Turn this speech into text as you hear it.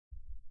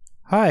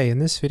Hi, in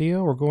this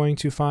video we're going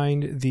to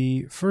find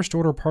the first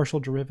order partial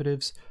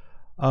derivatives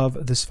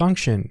of this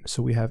function.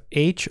 So we have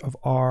h of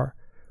r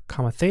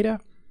comma theta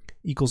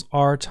equals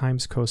r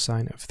times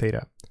cosine of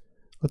theta.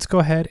 Let's go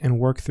ahead and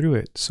work through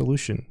it.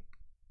 Solution.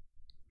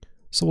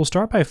 So we'll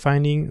start by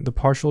finding the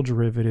partial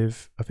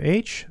derivative of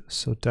h,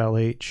 so del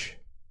h,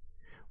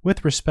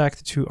 with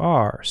respect to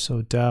r,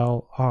 so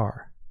del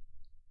r.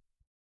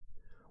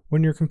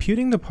 When you're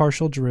computing the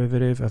partial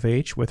derivative of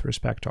h with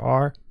respect to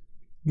r,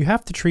 you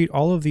have to treat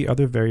all of the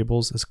other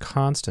variables as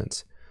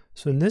constants.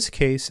 So in this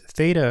case,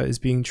 theta is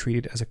being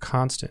treated as a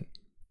constant.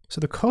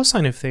 So the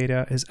cosine of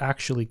theta is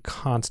actually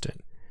constant.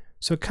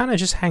 So it kind of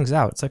just hangs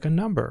out. It's like a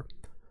number.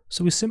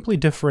 So we simply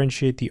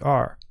differentiate the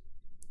r.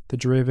 The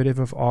derivative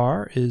of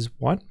r is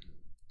 1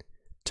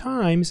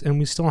 times, and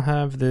we still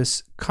have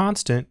this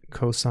constant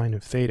cosine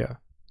of theta.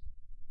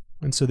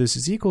 And so this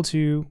is equal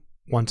to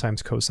 1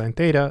 times cosine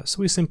theta, so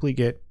we simply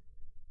get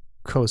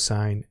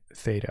cosine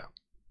theta.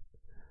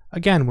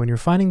 Again, when you're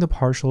finding the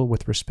partial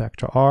with respect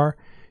to r,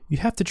 you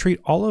have to treat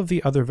all of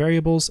the other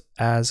variables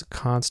as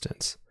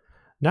constants.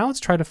 Now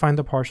let's try to find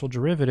the partial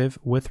derivative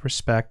with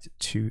respect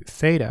to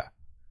theta.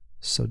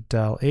 So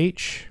del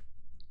h,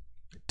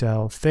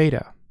 del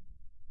theta.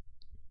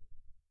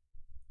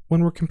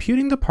 When we're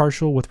computing the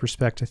partial with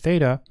respect to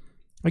theta,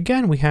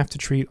 again, we have to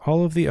treat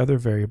all of the other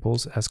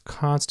variables as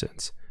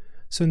constants.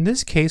 So in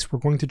this case, we're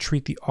going to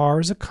treat the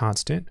r as a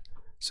constant,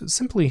 so it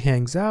simply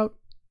hangs out.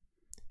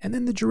 And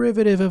then the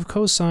derivative of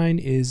cosine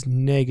is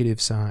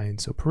negative sign,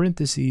 so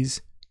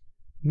parentheses,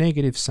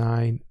 negative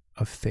sign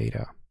of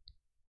theta.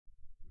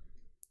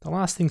 The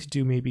last thing to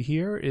do maybe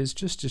here is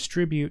just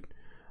distribute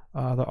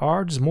the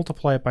r, just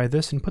multiply it by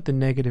this and put the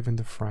negative in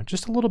the front.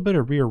 Just a little bit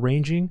of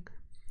rearranging.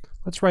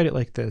 Let's write it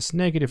like this,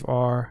 negative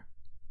r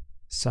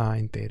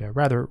sine theta.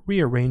 Rather,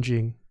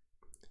 rearranging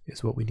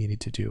is what we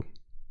needed to do.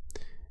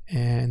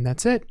 And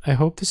that's it. I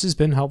hope this has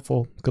been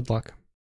helpful. Good luck.